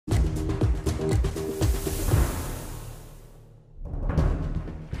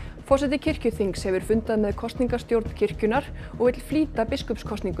Forseti kirkjuþings hefur fundað með kosningastjórn kirkjunnar og vill flýta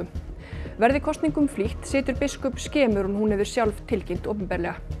biskupskosningum. Verði kosningum flýtt situr biskup skemur og hún hefur sjálf tilkynnt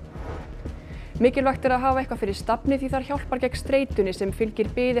opinberlega. Mikilvægt að hafa eitthvað fyrir stafni því þar hjálpar gegn streitunni sem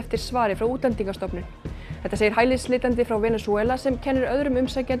fylgir bið eftir svari frá Útlendingastofnun. Þetta segir hælisleitandi frá Venesúela sem kennir öðrum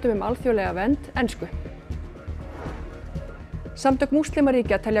umsækjendum alþjóðlega vernd ensku. Samtök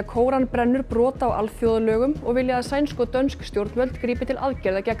múslimaríkja telja Kóranbrennur brot á alþjóðalögum og vilja að sænsk og dönsk stjórnvöld grípi til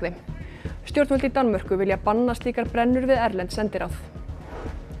aðgerða gegn þeim. Stjórnvöld í Danmörku vilja banna slíkar brennur við erlend sendiráð.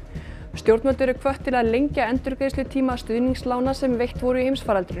 Stjórnvöld eru hvött til að lengja endurgreiðslutíma stuðningslána sem veitt voru í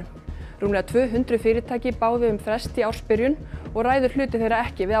heimsfaraldrinum. Rúmlega 200 fyrirtæki báðu frest í ársbyrjun og ræður hluti þeirra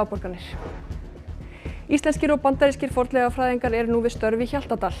ekki við afborganir. Íslenskir og bandarískir fornleifafræðingar eru nú við störf í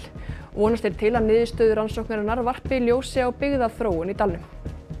Hjaltadal. Vonast er til að niðurstöður rannsóknarinnar varpi ljósi á byggðaþróun í dalnum.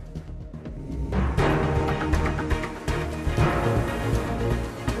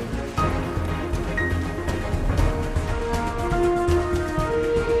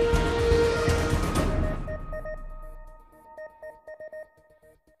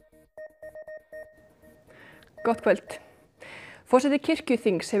 Gott kvöld. Forseti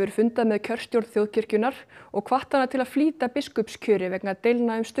kirkjuþings hefur fundað með kjörstjórn þjóðkirkjunnar og hvatt hana til að flýta biskupskjöri vegna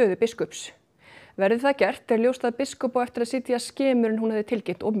deilna stöðu biskups. Verði það gert ljóst að biskup á eftir að sitja skemur en hún hefði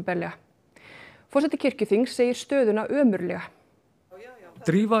tilkynnt opinberlega. Forseti kirkjuþings segir stöðuna ömurlega.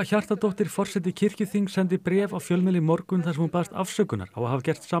 Drífa Hjartardóttir forseti kirkjuþings sendi bréf á fjölmiðli í morgun þar sem hún baðst afsökunar á að hafa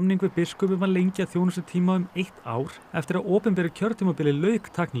gert samning við biskup að lengja þjónustutíma 1 ár eftir að opinberu kjörtímabili lauk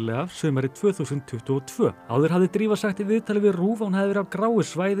tæknilega sumarið 2022. Áður hafði Drífa sagt í viðtali við RÚV að hún hefði verið á gráu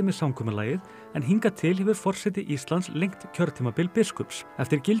svæði með samkomulagið en hingað til hefur forseti Íslands lengt kjörtímabil biskups.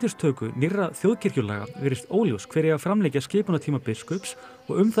 Eftir gildistöku nýrra þjóðkirkjulaga virðist óljós hver eigi að framlengja skipunartíma biskups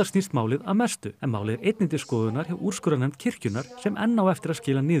og það snýst málið að mestu, en málið er einnig til skoðunar hjá úrskurðarnefnd kirkjunnar sem enn á eftir að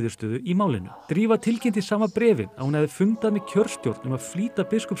skila niðurstöðu í málinu. Drífa tilkynnti í sama bréfi að hún hefði fundað með kjörstjórn að flýta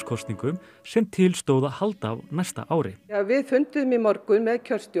biskupskosningum sem til stóð að halda á næsta ári. Við funduðum í morgun með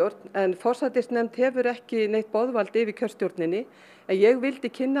kjörstjórn en forsætisnefnd hefur ekki neitt boðvald yfir kjörstjórninni en ég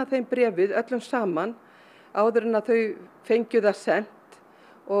vildi kynna þeim bréfið öllum saman áður en að þau fengju það sent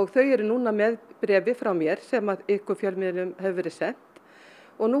og þau eru núna með bréfi frá mér sem að ykkur fjölmiðlum hefur verið sent.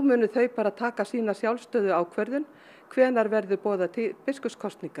 Og nú munu þau bara taka sína sjálfstöðu ákvörðun hvenær verður boðað til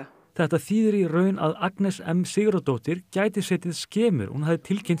biskupskosninga. Þetta þýðir í raun að Agnes M. Sigurðardóttir gæti setið skemur hún hafði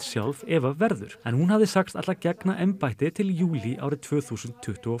tilkynnt sjálf ef að verður, en hún hafði sagst alltaf gegna embætti til júlí árið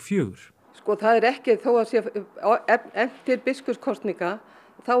 2024. Sko það er ekki, þó að sé til biskupskosninga,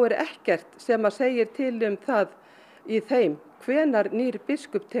 þá er ekkert sem að segir til það í þeim hvenær nýr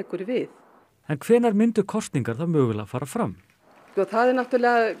biskup tekur við. En hvenær myndu kosningar það mögulega fara fram? Sko, það er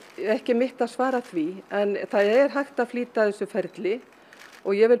náttúrulega ekki mitt að svara því, en það er hægt að flýta þessu ferli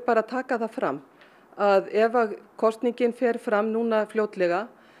og ég vil bara taka það fram að ef að kosningin fer fram núna fljótlega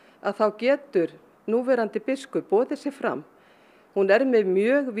að þá getur núverandi biskup boðið sig fram. Hún er með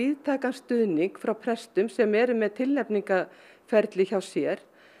mjög víðtækan stuðning frá prestum sem eru með tilnefningaferli hjá sér,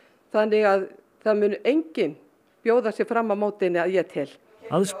 þannig að það mun enginn bjóða sig fram á mótinni að ég tel.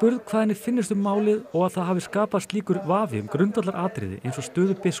 Aðspurð hvað henni finnist málið og að það hafi skapast líkur vafi grundvallar atriði eins og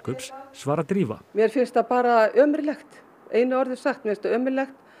stöðu biskups svara Drífa. Mér finnst það bara ömurlegt, einu orði sagt, mér finnst það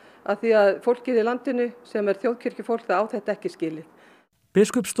ömurlegt að því að fólkið í landinu sem er þjóðkirkjufólk það á þetta ekki skilið.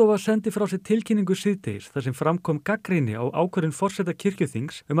 Biskupsstofa sendi frá sér tilkynningu síðdegis þar sem framkom gagnrýni á ákvörðun forseta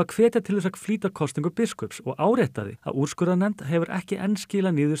kirkjuþings að hvetja til þess að flýta kosningu biskups og áréttaði að úrskurðarnefnd hefur ekki enn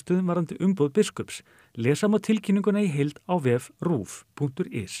skilað niðurstöðum varðandi umboð biskups. Lesa má tilkynninguna í heild á vef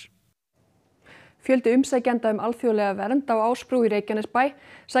ruv.is. Fjöldi umsækjenda alþjóðlega vernd á Ásbrú í Reykjanesbæ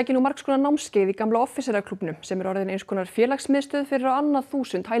sækir nú margs konar námskeið í gamla offíseraklúbbnum sem er orðin eins konar félagsmiðstöð fyrir á annað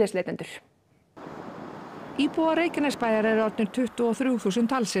 1000 hælisleitendur. Íbúar Reykjanesbæjar eru orðnir 23.000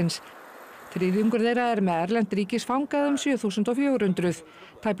 talsins. Þriðjungur þeirra er með erlend ríkisfangað 7.400.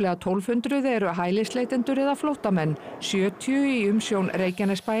 Tæplega 1.200 eru hælisleitendur eða flóttamenn, 70 í umsjón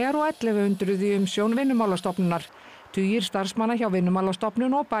Reykjanesbæjar og 1.100 í umsjón Vinnumálastofnunar. Tugir starfsmanna hjá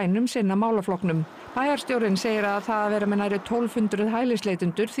Vinnumálastofnun og bænum sinna málaflokknum. Bæjarstjórinn segir að það að vera með nærri 1.200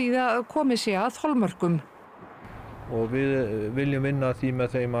 hælisleitendur þýði að komið sé að þolmörkum. Og við viljum vinna því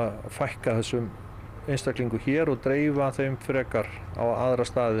með þeim að fækka þessum einstaklingu hér og dreifa þeim frekar á aðra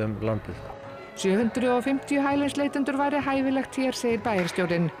staði landið. 750 hælisleitendur væri hæfilegt hér, segir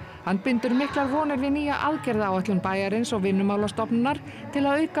bæjarstjórinn. Hann bindur miklar vonir við nýja aðgerðaáætlun bæjarins og Vinnumálastofnunar til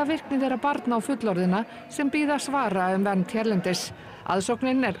að auka virkni þeirra barna á fullorðina sem bíða svara vernd hérlendis.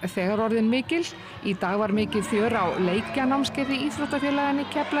 Aðsóknin er þegar orðin mikil. Í dag var mikið fjör á leikjanámskeiði í íþróttafélaginu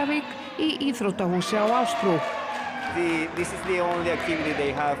Keflavík í íþróttahúsi á Ásbrú. this is the only activity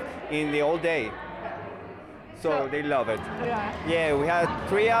they have in the whole day. So they love it. Yeah, we had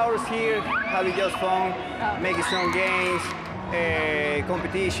 3 hours here, having just fun, making some games,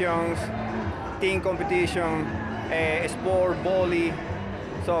 competitions, team competition, sport, volley.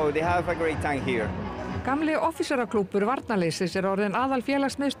 So they have a great time here. Gamli offíseraklúbbur varnarliðsins orðin aðal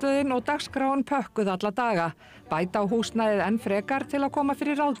félagsmiðstöðin og dagskráin pökkuð alla daga. Bæta á húsnæðið enn frekar til að koma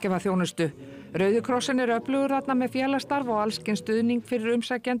fyrir ráðgjafaþjónustu. Rauði krossinn öflugur þarna með félagsstarf og alskins stuðning fyrir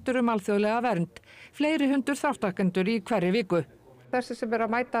umsækjendur alþjóðlega vernd. Fleiri 100 þáttakendur í hverri viku. Þessi sem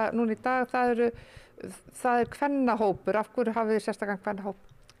að mæta núna í dag, það kvennahópur. Af hverju hafið þið sérstakann kvennahóp?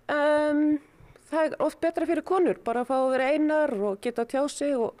 Það oft betra fyrir konur, bara að fá að vera einar og geta tjá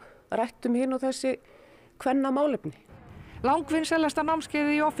sig og rættum hinn og þessi kvennamálefni. Langvinsælasta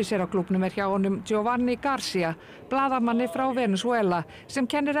námskeiðið í offíseraklúbbnum hjá honum Giovanni Garcia, blaðamanni frá Venezuela, sem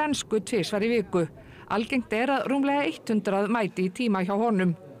kennir ensku 2 í viku. Algengt að rúmlega 100 mæti í tíma hjá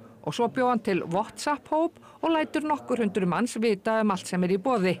honum. Og svo bjó hann til WhatsApp-hóp og lætur nokkur 100 manns vita allt sem í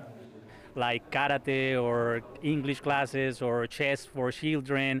boði. Like karate or English classes or chess for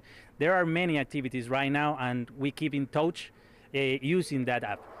children. There are many activities right now and we keep in touch using that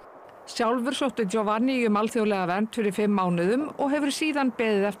app. Sjálfur sótti Giovanni alþjóðlega vernd fyrir 5 mánuðum og hefur síðan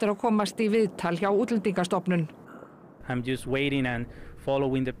beðið eftir að komast í viðtal hjá Útlendingastofnun. I'm just waiting and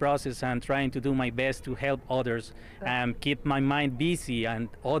following the process and trying to do my best to help others and keep my mind busy and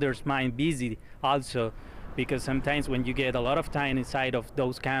others' mind busy also, because sometimes when you get a lot of time inside of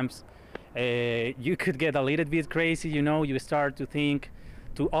those camps, you could get a little bit crazy, you start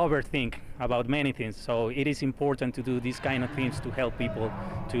to overthink about many things. So it is important to do these kind of things to help people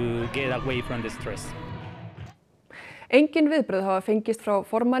to get away from the stress. Engin viðbrögð hafa fengist frá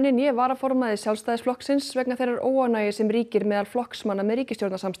formanni né varaformaði Sjálfstæðisflokksins vegna þeirrar óánægju sem ríkir meðal flokksmanna með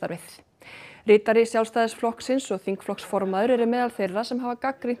ríkisstjórnarsamstarfið. Ritari Sjálfstæðisflokksins og þingflokksformaður eru meðal þeirra sem hafa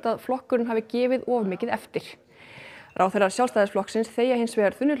gagnrýnt að flokkurinn hafi gefið of mikið eftir. Ráðherrar Sjálfstæðisflokksins þegja hins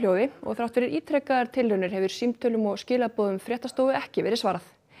vegar þunnu hljóði og þrátt fyrir ítrekaðar tilraunir hefur símtölum og skilaboðum fréttastofu ekki verið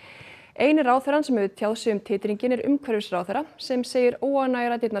svarað. Eini ráðherrann sem hefur tjáð sig titringin umhverfisráðherra sem segir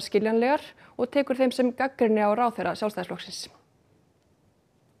óánægjuraddirnar skiljanlegar og tekur þeim sem gagnrýni á ráðherra Sjálfstæðisflokksins.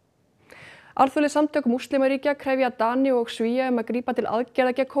 Alþjóðleg samtök múslimaríkja krefja Dani og Svía að grípa til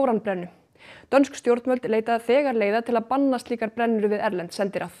aðgerða gegn kóranbrennu. Dönsk stjórnvöld leita þegar leiða til að banna slíkar brennur við erlend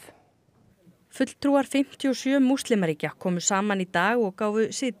sendiráð. Fulltrúar 57 múslimaríkja komu saman í dag og gáfu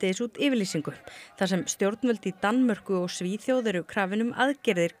síðdegis út yfirlýsingu. Þar sem stjórnvöld í Danmörku og Svíþjóð eru krafin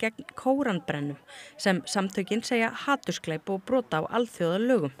aðgerðir gegn kóranbrennum sem samtökin segja hatursglæp og brota á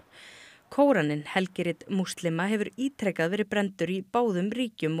alþjóðalögum. Kóraninn, helgirit múslima, hefur ítrekað verið brenndur í báðum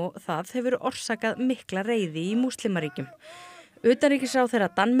ríkjum og það hefur orsakað mikla reiði í múslimaríkjum.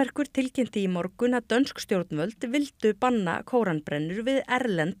 Utanríkisráðherra Danmerkur tilkynnti í morgun að dönsk stjórnvöld vildu banna kóranbrennur við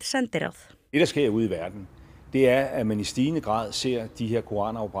erlend sendiráð. Det, der sker ude i verden, det at man i stigende grad ser de her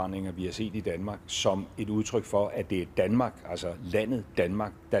koranafbrændinger, vi har set i Danmark, som et udtryk for, at det Danmark, altså landet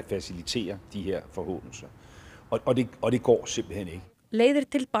Danmark, der faciliterer de her forhåndelser. Og det går simpelthen ikke. Leiðir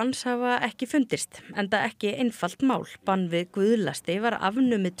til bans hafa ekki fundist, enda ekki einfalt mál. Bann við guðlasti var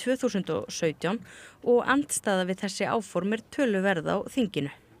afnumið 2017 og andstaða við þessi áform töluverð á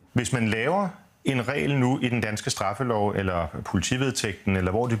þinginu. Hvis man laver en regel nu i den danske straffelov eller politivedtægten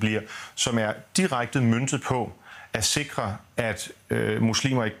eller hvor det bliver, som direkte møntet på at sikre at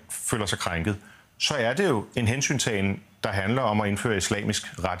muslimer ikke føler sig krænket, så det jo en hensyntagen der handler om at indføre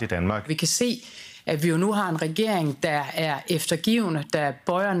islamisk ret i Danmark. Vi kan se at vi jo nu har en regering der eftergivende, der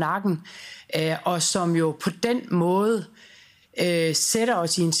bøjer nakken og som jo på den måde sætter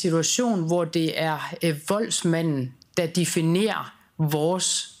os i en situation hvor det voldsmanden der definerer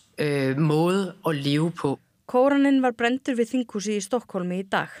vores måde at leve på. Kóraninn var brenndur við þinghúsi í Stokkólmi í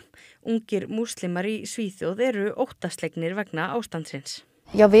dag. Ungir muslimar i Svíþjóð eru óttaslegnir vegna ástandsins.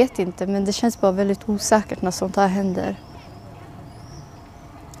 Jag vet inte, men det känns bara väldigt osäkert när sånt här händer.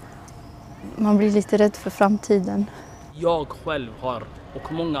 Man blir lite rädd för framtiden. Jag själv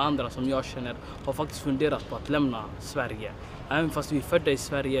och många andra som jag känner har faktiskt funderat på att lämna Sverige. Även fast vi är födda i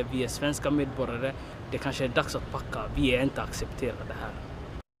Sverige, vi är svenska medborgare, det kanske är dags att packa. Vi är inte accepterade här.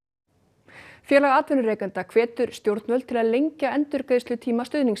 Félag atvinnurekenda hvetur stjórnvöld til að lengja endurgreiðslutíma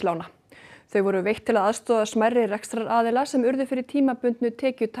stuðningslána. Þau voru veitt til að aðstoða smærri rekstraraðila sem urðu fyrir tímabundnu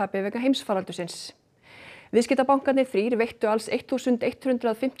tekjutapi vegna heimsfaraldursins. Viðskiptabankarnir 3 veittu alls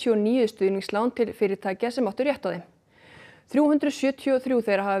 1159 stuðningslán til fyrirtækja sem áttu rétt á þeim. 373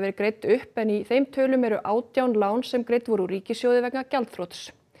 þeirra hafa verið greidd upp en í þeim tölum eru 18 lán sem greidd voru úr ríkissjóði vegna gjaldþrots.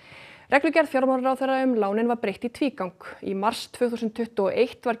 Reglugerð fjármálaráðherra lánin var breytt í tvígang. Í mars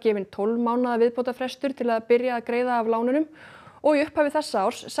 2021 var gefinn 12 mánaða viðbótarfrestur til að byrja að greiða af lánunum og í upphafi þessa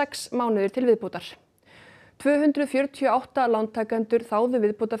árs 6 mánuðir til viðbótar. 248 lántakendur þáðu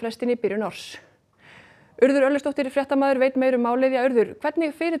viðbótarfrestin í byrjun árs. Urður Örlygsdóttir fréttamaður veit meira málið. Urður,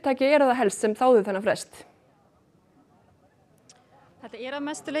 hvernig fyrirtæki það helst sem þáðu þennan frest? Þetta að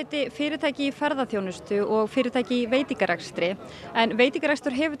mestu leyti fyrirtæki í ferðaþjónustu og fyrirtæki í veitingarekstri. En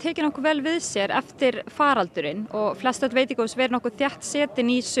veitingarekstur hefur tekið nokkuð vel við sér eftir faraldurinn og flestöll veitingahús verið nokkuð þétt setin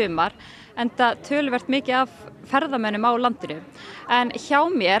í sumar, enda töluvert mikið af ferðamönnum á landinu. En hjá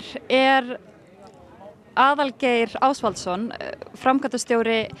mér Aðalgeir Ásvaldsson,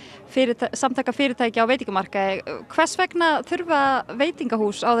 framkvæmdastjóri samtaka fyrirtækja á veitingamarkaði. Hvers vegna þurfa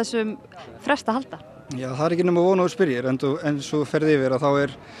veitingahús á þessum fresti að halda? Já, það ekki nema von og spyrjir, en svo ferði yfir að þá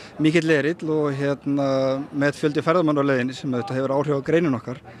mikill erill og með fjöldi ferðamanna á leiðinni sem þetta hefur áhrif á greinin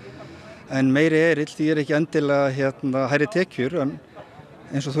okkar. En meiri erill því ekki endilega hærri tekjur, en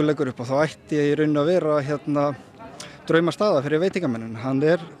eins og þú leggur upp á þá ætti í raun að vera draumastaða fyrir veitingamennin.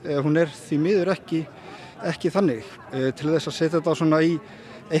 Hún því miður ekki þannig. Til þess að setja þetta svona í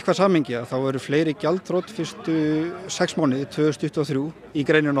eitthvað samhengi þá eru fleiri gjaldþrot fyrstu 6 mánuði 2023 í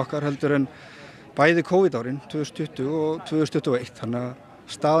greinin okkar heldur en bæði COVID-árin 2020 og 2021, þannig að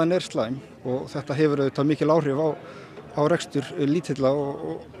staðan slæm og þetta hefur auðvitað mikil áhrif á rekstur lítilla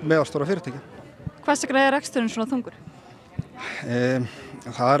og meðalstóra fyrirtækja. Hvers vegna reksturinn svona þungur?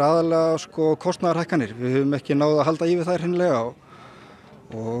 Það aðalega kostnaðarhækkanir. Við höfum ekki náð að halda í við þær hreinlega og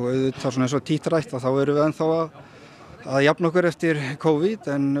auðvitað svona eins og títt rætt þá erum við ennþá að jafna okkur eftir COVID,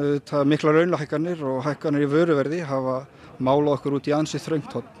 en auðvitað mikla launahækkanir og hækkanir í vöruverði hafa málað okkur út í ansi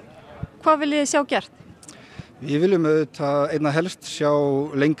þröngt horn. Hvað viljið þið sjá gert? Við viljum auðvitað einna helst sjá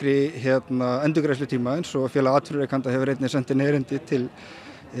lengri endurgreiðslutíma eins og félag atvinnurekenda hefur einnig sendið erindi til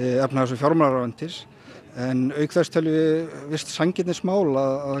efnahags- og fjármálaráðuneytis. En auk þess teljum við visst sanngirnismál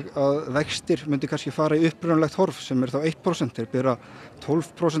að vextir myndi kannski fara í upprunalegt horf sem þá 1%. Þeir bera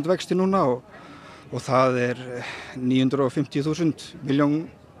 12% vexti núna og það 950.000 milljón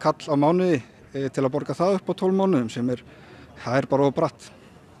kall á mánuði til að borga það upp á 12 mánuðum sem það bara of bratt.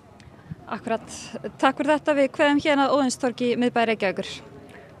 Akkurat. Takk fyrir þetta. Við kveðum hérna að Óðinstorgi í miðbæ Reykjavíkur.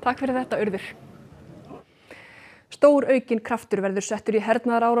 Takk fyrir þetta, Urður. Stór aukinn kraftur verður settur í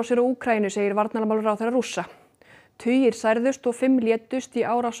hernaðarárásir á Úkraínu, segir varnarmálaráðherra Rússa. Tugir særðust og 5 létust í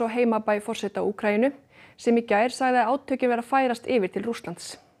árás á heimabæ forseta Úkraínu, sem í gær sagði að átökin vera að færast yfir til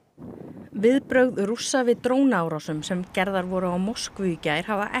Rússlands. Viðbrögð Rússa við drónaárásum sem gerðar voru á Moskvu í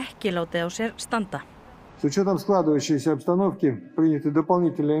gær hafa ekki látið á sér standa. С учетом складывающейся обстановки приняты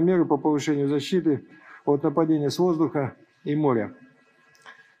дополнительные меры по повышению защиты от нападения с воздуха и моря.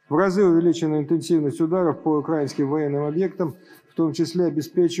 В разы увеличена интенсивность ударов по украинским военным объектам, в том числе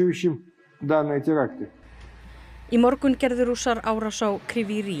обеспечивающим данные теракты. Í morgun gerðu Rússar árás á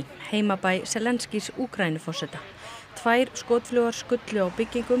Kryvyi, heimabæ Zelenskís Úkraínuforseta. 2 skotflugar skullu á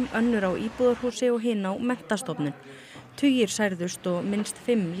byggingum, önnur á íbúðarhúsi og hin á menntastofnun. Tugir særðust og minnst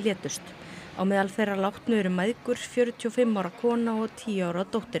 5 létust. Á meðal þeirra látnu eru mæðgur, 45 ára kona og 10 ára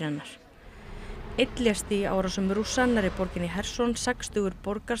dóttir hennar. Einn lést í árásum Rússa nærri borginni Herson, 60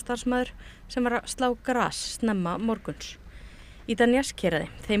 borgarstarfsmaður sem var að slá gras snemma morguns. Í Donetsk-héraði,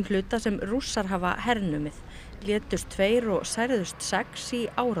 þeim hluta sem Rússar hafa hernumið, létust 2 og særðust 6 í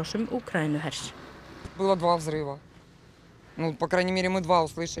árásum Úkraínuhers. Было 2 взрыва. Ну, по крайней мере, мы 2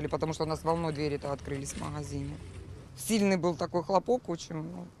 услышали, потому что у нас волной двери-то открылись в магазине. Сильный был такой хлопок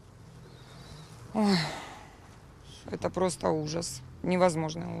очень. Ой, это просто ужас,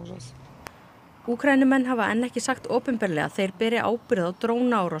 невозможный ужас. Úkraínumenn hafa enn ekki sagt opinberlega að þeir beri ábyrgð á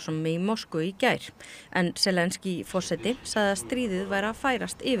drónaárásum í Moskvu í gær, en Zelenskí forseti sagði að stríðið væri að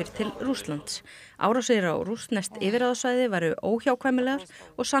færast yfir til Rússlands. Árásir á rússneskt yfirráðasvæði væru óhjákvæmilegar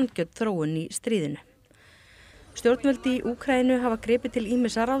og sanngjörn þróun í stríðinu. Stjórnvöld í Úkraínu hafa gripið til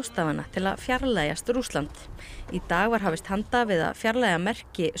ýmissa ráðstafana til að fjarlægjast Rússland. Í dag var hafist handa við að fjarlægja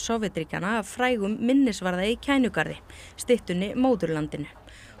merki Sovétríkjanna af frægum minnisvarða í Kænugarði, styttunni Móðurlandinu.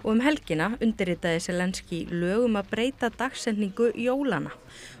 Og helgina undirritaði Zelenskí lög að breyta dagsetningu jólana.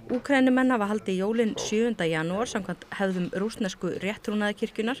 Úkraínumenn hafa haldið jólin 7. janúar samkvæmt hefðum rússnesku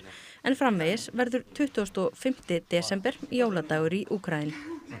rétttrúnaðarkirkjunnar, en framvegis verður 25. desember jóladagur í Úkraínu.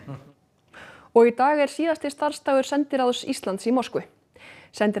 Og í dag síðasti starfsdagur sendiráðs Íslands í Moskvu.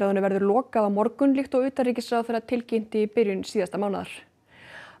 Sendiráðinu verður lokað á morgun líkt og utanríkisráðherra tilkynnti í byrjun síðasta mánaðar.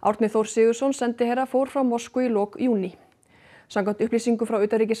 Árni Þór Sigurðsson sendiherra fór frá Moskvu í lok júní. Samkvæmt upplýsingu frá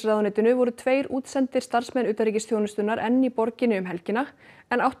utanríkisráðuneytinu voru 2 útsendir starfsmenn utanríkisþjónustunnar enn í borginni helgina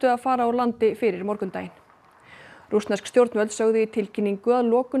en áttu að fara á landi fyrir morgundaginn. Rússnesk stjórnvöld sögðu í tilkynningu að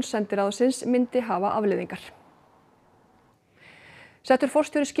lokun sendiráðsins myndi hafa afleiðingar. Settur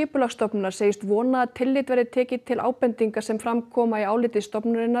forstjóri Skipulagsstofnunar segist vona að tillit verði tekið til ábendinga sem fram koma í áliti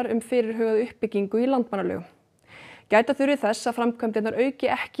stofnunarinnar fyrirhugaða uppbyggingu í landmannalaugum. Gæta þurfi þess að framkvæmdirnar auki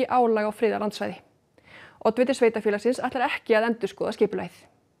ekki álag á friðað landsvæði. Oddviti sveitarfélagsins ætlar ekki að endurskoða skipulagið.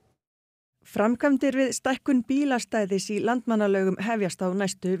 Framkvæmdir við stækkun bílastæðis í landmannalaugum hefjast á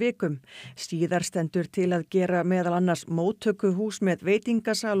næstu vikum. Síðar stendur til að gera meðal annars móttökuhús með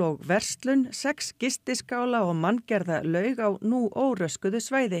veitingasal og verslun, 6 gistiskála og manngerða laug á nú óröskuðu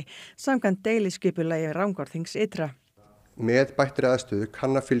svæði, samkvæmt deiliskipulagi Rangárþings ytra. Með bættri aðstöðu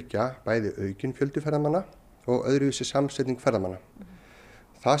kann að fylgja bæði aukinn fjöldi ferðamanna og öðruvísi samsetning ferðamanna.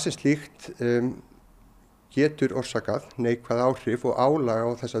 Það sem slíkt getur orsakað neikvæð áhrif og álag á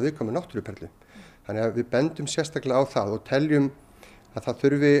þessa viðkvæmu náttúruperlu. Þannig að við bendum sérstaklega á það og teljum að það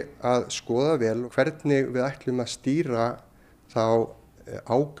þurfi að skoða vel hvernig við ætlum að stýra þá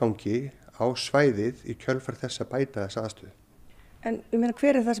ágangi á svæðið í kjölfar þess að bæta þessa aðstöðu. En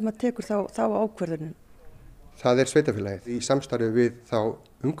hver er það sem að tekur þá ákvörðunum? Það sveitarfélagið í samstarfi við þá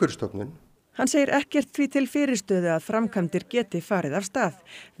umhverfisstofnun. Hann segir ekkert því til fyrirstöðu að framkvæmdir geti farið af stað.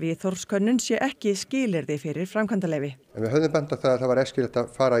 Viðhorfskönnun sé ekki skilyrði fyrir framkvæmdaleyfi. En við höfðum bent á það að það var æskilegt að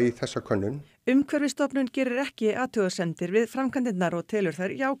fara í þessa könnun. Umhverfisstofnun gerir ekki athugasemdir við framkvæmdirnar og telur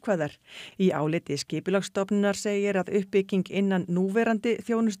þær jákvæðar. Í áliti Skipulagsstofnunar segir að uppbygging innan núverandi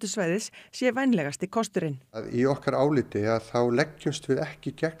þjónustusvæðis sé vænlegasti kosturinn. Í okkar áliti að þá leggjumst við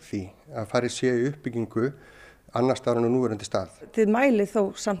ekki gegn því að farið sé í uppbyggingu annars staðar en á núverandi stað. Þið mælið þó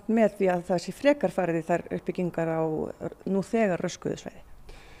samt með því að það sé frekar farið í þær uppbyggingar á nú þegar röskuðu svæði.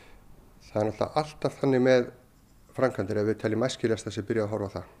 Það er náttúrulega alltaf þannig með framkvæmdir ef við teljum æskilegast að sé byrja að horfa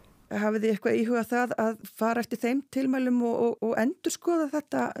á það. Hafið þið eitthvað íhugað það að fara eftir þeim tilmælum og endurskoða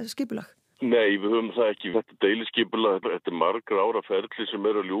þetta skipulag? Nei, við höfum það ekki. Þetta deiliskipulag, þetta margra ára ferli sem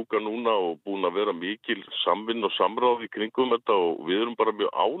að ljúka núna og búin að vera mikil samvinn og samráð í kringum þetta og við erum bara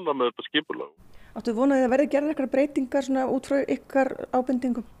mjög ánægð með þetta skipulag. Áttu vonaði að verði gerðar eitthvað breytingar út frá ykkar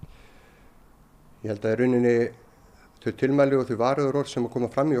ábendingum? Ég held að í rauninni þau tilmæli og þau varúðarorð sem að koma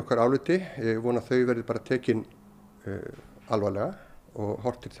fram í okkar áliti, ég vona að þau verði bara tekin alvarlega og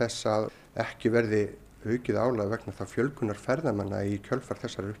horft til þess að ekki verði aukið álag vegna það fjölgunar ferðamanna í kjölfar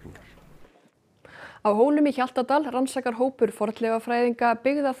þessar uppbyggingar. Á Hólum í Hjaltadal rannsakar hópur fornleifafræðinga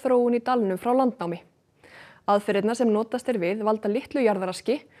byggðaþróun í dalnum frá landnámi. Aðferðirnar sem notast við valda litlu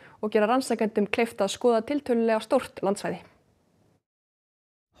jarðaraski og gera rannsakendum kleift að skoða tiltölulega stórt landsvæði.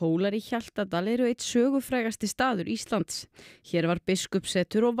 Hólar í Hjaltadal eru einn sögufrægasti staður Íslands. Hér var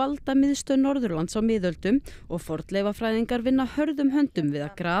biskupssetur og valdamiðstöð Norðurlands á miðöldum og fornleifafræðingar vinna hörðum höndum við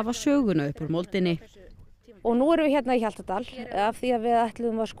að grafa söguna upp úr moldinni. Og nú erum við hérna í Hjaltadal af því að við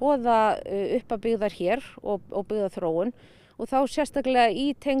ætlum að skoða uppabyggðar hér og byggðaþróun og þá sérstaklega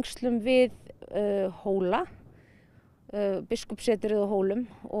í tengslum við Hóla, biskupssetrið á Hólum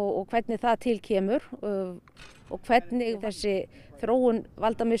og hvernig það til kemur og hvernig þessi þróun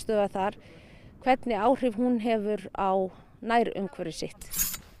valdamiðstöðva þar, hvernig áhrif hún hefur á nærumhverfi sitt.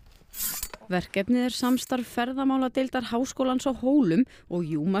 Verkefnið samstarf ferðamáladeildar Háskólans á Hólum og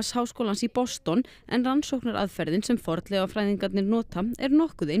Júmas Háskólans í Boston en rannsóknaraðferðin sem fornleifafræðingarnir nota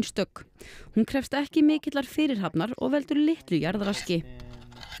nokkuð einstök. Hún krefst ekki mikillar fyrirhafnar og veldur litlu jarðraski.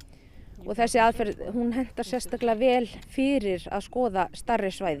 Og þessi aðferð, hún hentar sérstaklega vel fyrir að skoða stærri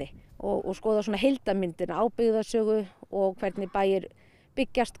svæði og skoða svona heildarmyndina á byggðasögu og hvernig bæir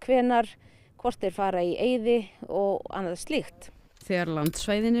byggjast hvenar, hvort þeir fara í eyði og annað slíkt. Þegar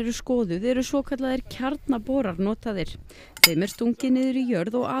landsvæðin eru skoðuð eru svokallaðir kjarnaborar notaðir. Þeim stungið niður í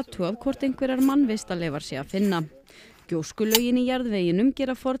jörð og athugað hvort einhverjar mannvistarleifar sé að finna. Gjóskulögin í jarðveginum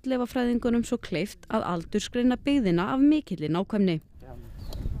gera fornleifafræðingunum svo kleift að aldursgreina byggðina af mikilli nákvæmni.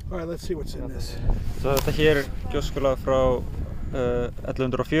 Þetta hér er gjóskulag frá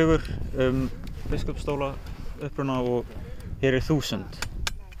 1104 biskupsstóla uppruna og hér er 1000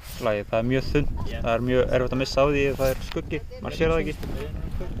 slagið. Það er mjög þunnt, það er mjög erfitt að missa á því ef það er skuggi, maður sér það ekki.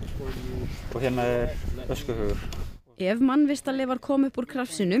 Og hérna er öskuhaugur. Ef mannvistarleifar kom upp úr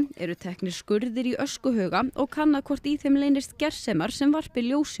krafsinu eru teknir skurðir í öskuhauga og kannað hvort í þeim leynist gersemar sem varpi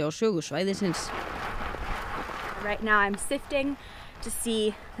ljósi á sögusvæðisins. Right now I'm sifting to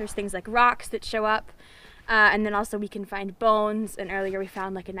see there's things like rocks that show up and then also we can find bones and earlier we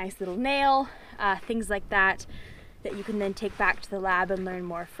found like a nice little nail, things like that you can then take back to the lab and learn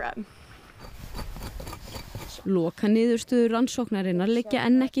more from. Lokaniðurstöður rannsóknarinnar liggja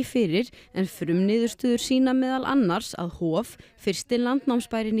enn ekki fyrir en frumniðurstöður sýna meðal annars að Hof, fyrsti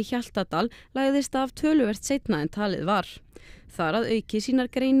landnámsbærinn í Hjaltadal, lagðist af töluvert seinna en talið var. Þar að auki sýnar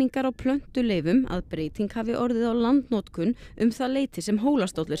greiningar á plöntuleifum að breyting hafi orðið á landnotkun það leyti sem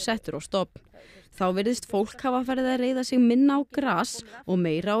hólastóll settur á stofn. Þá virðist fólk hafa farið að reiða sig minna á gras og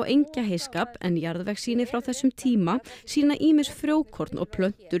meira á engjaheyskap en jarðvegssýni frá þessum tíma sýna ýmis frjókorn og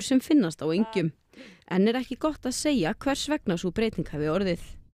plöntur sem finnast á engjum. En ekki gott að segja hvers vegna sú breyting hafi orðið.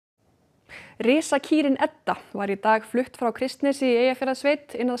 Risakýrin Edda var í dag flutt frá Kristnesi í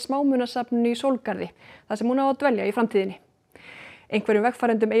Eyjafjarðarsveit inn að smámunasafninu í Sólgarði, þar sem hún á að dvelja í framtíðinni. Einhverjum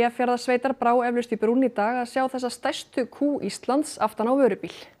vegfarendum Eyjafjarðarsveitar brá eflaust í brún í dag að sjá þessa stærstu kú Íslands aftan á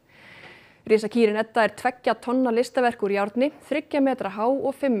vörubíl. Risakýrin Edda 2 tonna listaverk úr járni, 3 metra há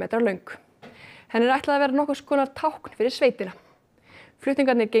og 5 metra löng. Henni ætlað að vera nokkurs konar tákn fyrir sveitina.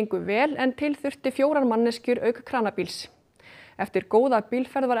 Flutningarnir gengu vel en til þurfti 4 manneskjur auk kranabíls. Eftir góða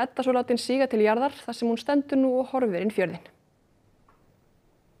bílferð var Edda svo látin síga til jarðar þar sem hún stendur nú og horfir inn fjörðinn.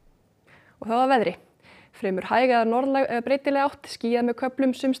 Og þá að veðri. Fremur hæg eða norðlæg eða breytileg átt, skýjað með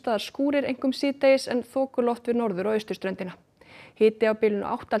köflum, sums staðar skúrir, einkum síðdegis en þokuloft við norður- og austurströndina. Hiti á bilinu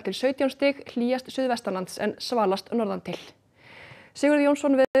 8 til 17 stig, hlýjast suðvestanlands en svalast norðan til. Sigurður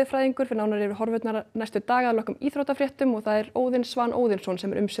Jónsson veðurfræðingur fyrir nánar yfir horfurnar næstu daga að loknum íþróttafréttum og það Óðinn Svan Óðinsson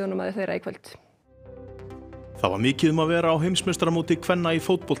sem umsjónarmaður þeirra í kvöld. Það var mikið að vera á heimsmeistaramóti kvenna í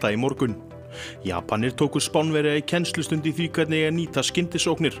fótbolta í morgun. Japanir tóku Spánverja í kennslustund í því hvernig að nýta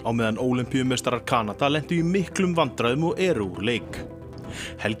skyndisóknir á meðan ólympíumeistarar Kanada lentu í miklum vandræðum og eru úr leik.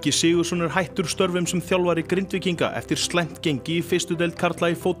 Helgi Sigurðsson hættur störfum sem þjálfari Grindvíkinga eftir slæmt gengi í fyrstu deild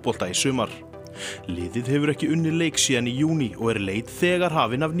karla í fótbolta í sumar. Liðið hefur ekki unnið leik síðan í júní og leit þegar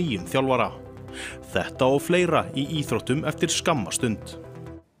hafin af nýjum þjálfara. Þetta og fleira í íþróttum eftir skamma stund.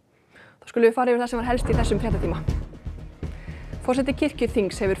 Þá skulum við fara yfir það sem var helst í þessum fréttatíma. Forseti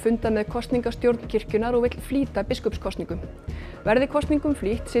kirkjuþings hefur fundað með kosningastjórn kirkjunnar og vill flýta biskupskosningum. Verði kosningum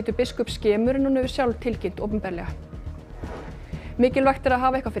flýtt situr biskup skemur en hún hefur sjálf tilkynnt opinberlega. Mikilvægt að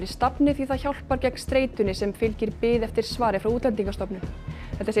hafa eitthvað fyrir stafni því það hjálpar gegn streitunni sem fylgir bið eftir svari frá Útlendingastofnun.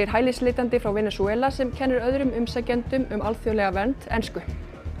 Þetta segir hælisleitandi frá Venesúela sem kennir öðrum umsækjendum alþjóðlega vernd ensku.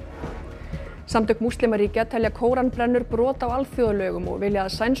 Samtök múslimaríkja telja kóranbrennur brot á alþjóðalögum og vilja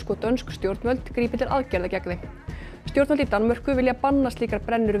að sænsk og dönsk stjórnvöld grípi til aðgerða gegn þeim. Stjórnvöld í Danmörku vilja banna slíkar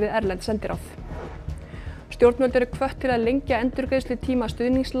brennur við erlend sendiráð. Stjórnvöld eru hvött til að lengja endurgreiðslutíma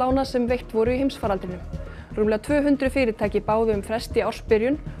stuðningslána sem veitt voru í heimsfaraldrinum. Rúmlega 200 fyrirtæki báðu frest í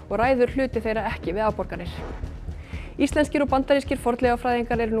ársbyrjun og ræður hluti þeirra ekki við afborganir. Íslenskir og bandarískir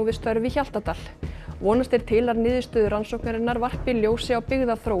fornleifafræðingar eru nú við störf í Hjaltadal. Vonast til að niðurstöður rannsóknarinnar varpi ljósi á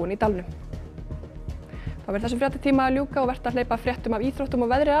byggðaþróun í dalnum. Það verður þessum fréttatíma að ljúka og vert að hleypa fréttum af íþróttum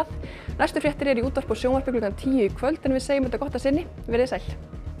og veðri að. Næstu fréttir eru í útvarpi og sjónvarpi klukkan 10 í kvöld en við segjum þetta gott að sinni. Verið sæl.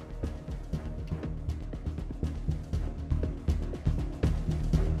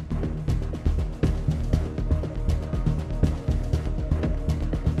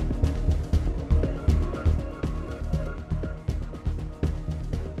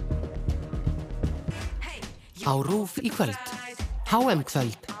 Á RÚV í kvöld. HM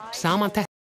kvöld. Samantekt